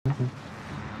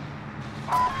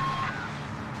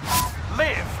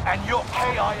Your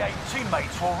KIA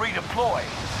teammates will redeploy.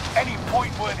 Any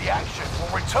point-worthy action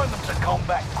will return them to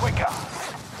combat quicker.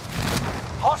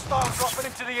 Hostiles dropping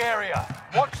into the area.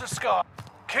 Watch the sky.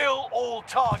 Kill all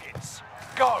targets.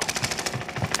 Go.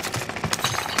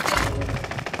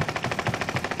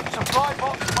 Supply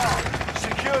box marked.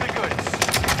 Secure the goods.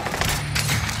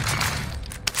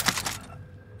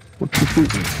 What you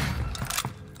shooting?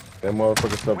 That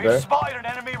motherfucker stuff there? We've spotted an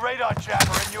enemy radar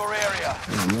jammer in your area.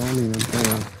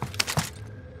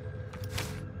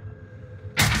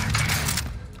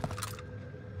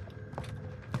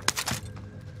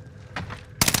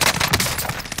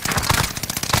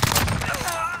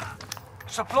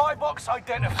 Supply box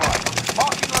identified.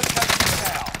 Marking location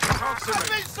now.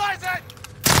 Enemy sighted!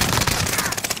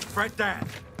 Threat down.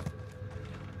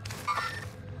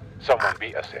 Someone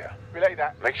beat us here. Relay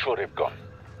that. Make sure they've gone.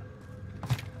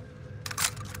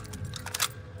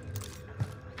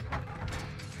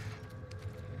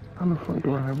 How the fuck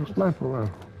do I have a sniper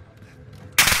rifle?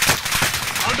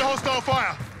 Under hostile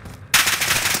fire.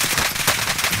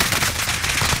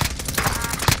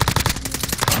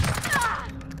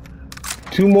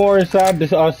 Two more inside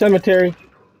the cemetery.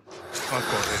 I've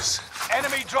got this.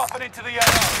 Enemy dropping into the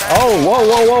AO. Oh,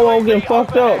 whoa, getting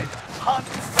fucked up. Hunt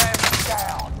them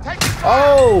down.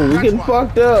 Oh, we're getting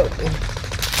fucked up.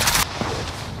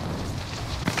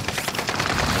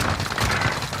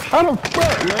 How the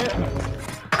fuck, man?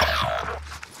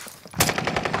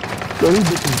 So these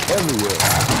bitches everywhere.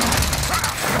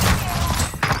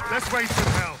 Let's raise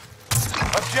some hell.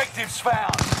 Objectives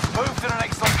found. Move to the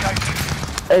next location.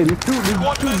 Hey, these two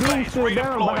Squad dudes member is sit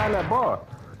down redeployed. behind that bar.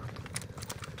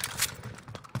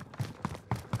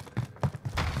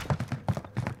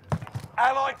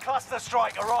 Allied cluster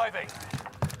strike arriving.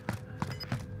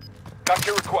 Got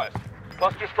your request.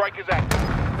 Cluster strike is active.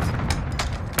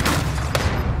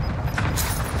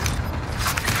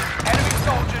 Enemy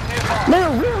soldier nearby.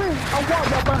 Man, really? I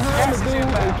walked up behind Yes, the dude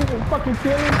inbound. and took him fucking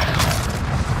kill him.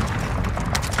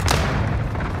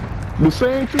 The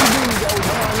same two dudes that was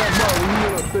behind that bar when you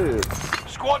went upstairs.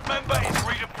 Squad member is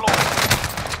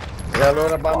redeployed. Yeah,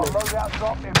 Lord, about me. Loadout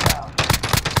drop inbound.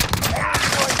 Enemy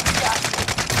UAV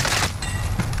active.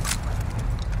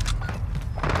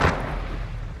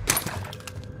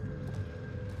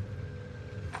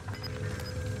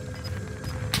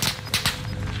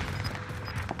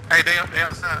 Hey, they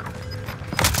outside.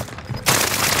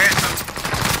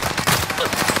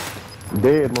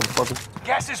 Dead, motherfucker.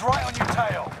 Gas is right on your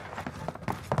tail.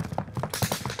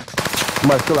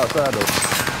 Somebody's still outside, though.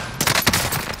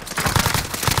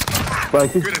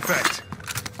 Thank you. Good effect.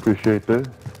 Appreciate that.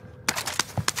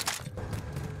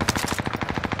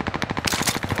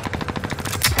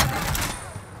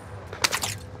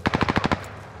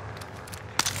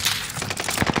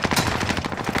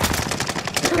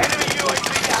 Enemy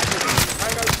UAV active.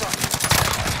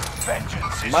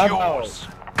 Vengeance is My yours.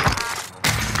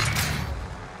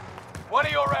 One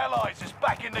of your allies is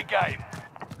back in the game.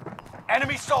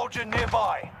 Enemy soldier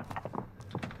nearby.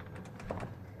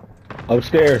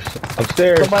 Upstairs.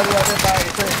 Somebody right there by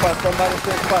the same spot. Somebody in the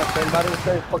same spot. Somebody in the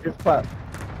same fucking spot.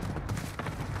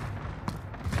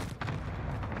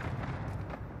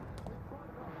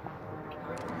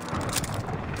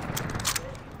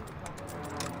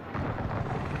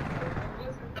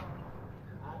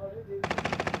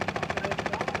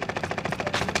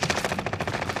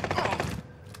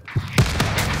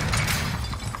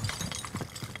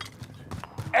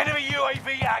 Enemy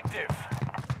UAV active.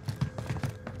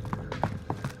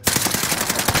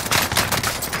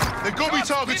 They've got me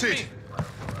targeted.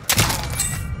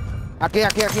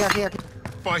 Aquí.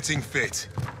 Fighting fit.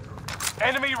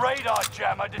 Enemy radar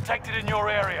jammer detected in your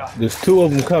area. There's two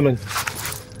of them coming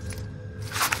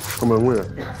Come on, where?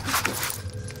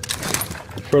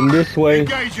 from this way.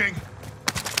 Engaging.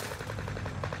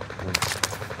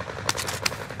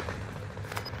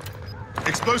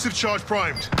 Explosive charge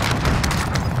primed.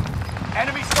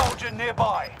 Enemy soldier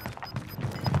nearby.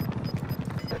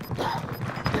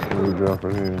 Let me drop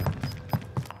in here.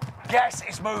 Gas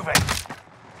is moving.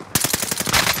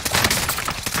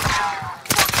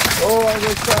 Oh, I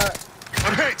just shot.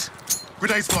 I'm hit.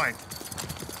 Grenades flying.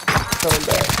 Coming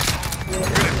back.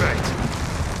 Good effect.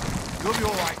 You'll be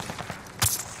all right.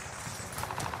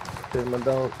 Hit my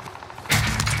dog.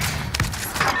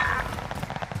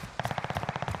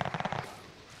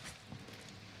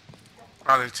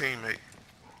 Probably teammate.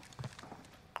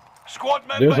 Squad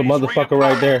member There's a is motherfucker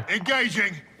right there.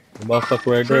 Engaging. A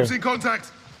motherfucker right there. Troops in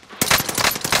contact.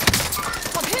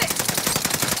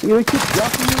 You know, keep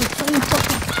dropping me the same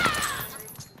fucking.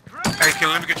 Hey, kid,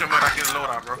 let me get your money. I get a load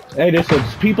out, bro. Hey, there's some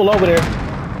people over there.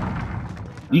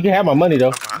 You can have my money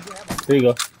though. There you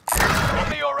go.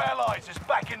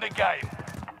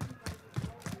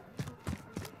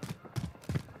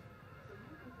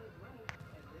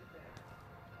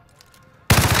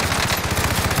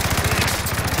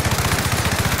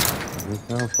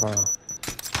 Hellfire.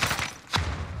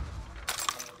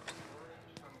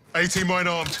 18 mine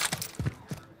armed.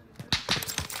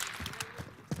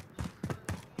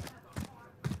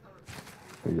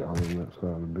 They got on the left side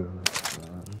of the building.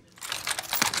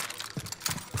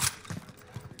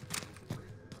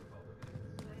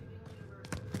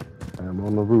 I'm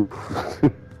on the roof.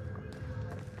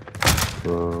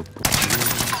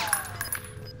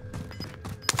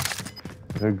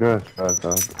 They're gunshots.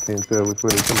 I can't tell which way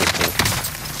they're coming from.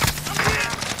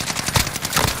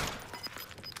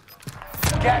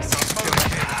 Gas is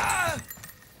moving.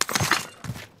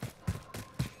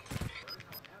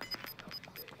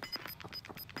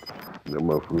 That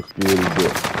motherfucker scared to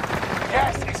death.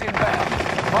 Gas is inbound.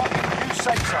 Marking new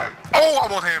safe zone. Oh, I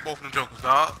almost had both of them jokers,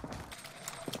 dog.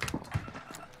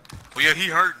 Oh yeah, he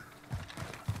hurting.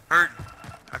 Hurting.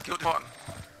 I killed the partner.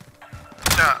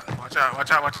 Watch out, watch out,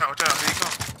 watch out, watch out, watch out. Here he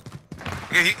come.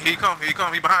 Yeah, here he come, here he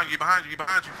come. He behind you, he behind you, he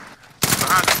behind you. He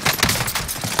behind you.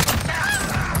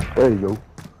 There you go.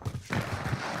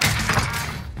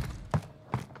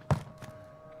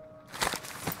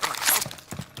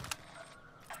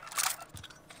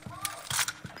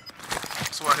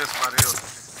 That's why I hear somebody else.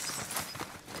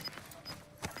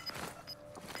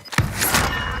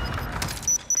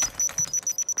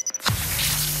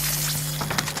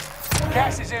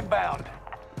 Gas is inbound.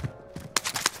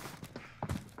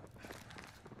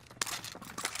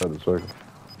 Other circle.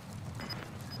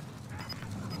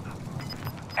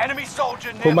 Enemy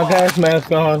soldier nearby. Put my gas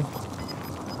mask on.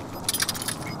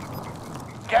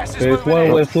 Gas is There's moving one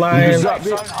in. with flying. Safe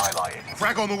zone highlighted.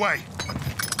 Frag on the way.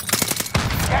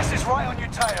 Gas is right on your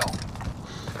tail.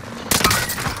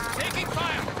 Taking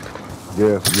fire.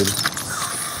 Yeah, forget it.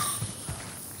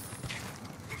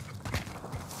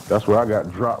 That's where I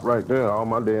got dropped right there. All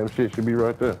my damn shit should be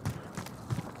right there.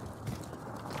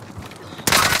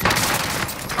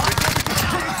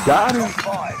 Got him.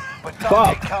 Five, but don't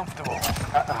Fuck. get comfortable.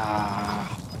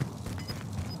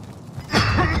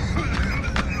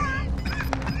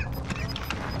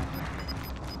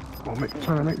 Oh, make the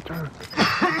turn, make the turn.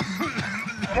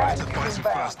 Gas Buy is some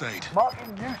inbound. first aid.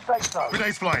 Marking new safe zone.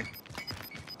 Grenades flying.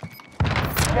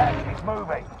 Gas is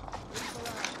moving.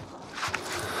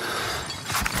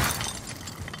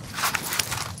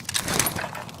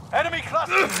 Enemy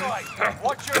cluster strike.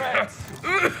 Watch your heads.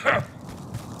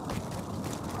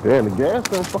 Damn, the gas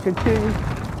don't fucking kill you.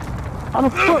 How the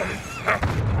fuck?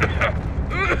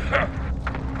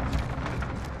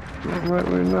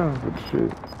 Right now, good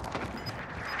shit.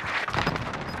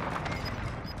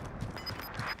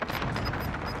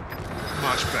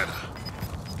 Much better.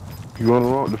 You going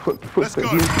wrong? The foot. Let's go.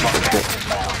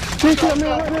 See, come here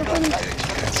right there, buddy.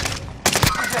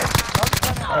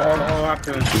 Oh, I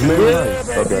can.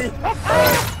 Okay.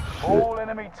 All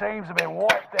enemy teams have been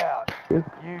wiped out. Yeah.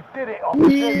 You did it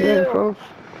on Yeah, folks.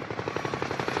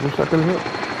 Wish I could help.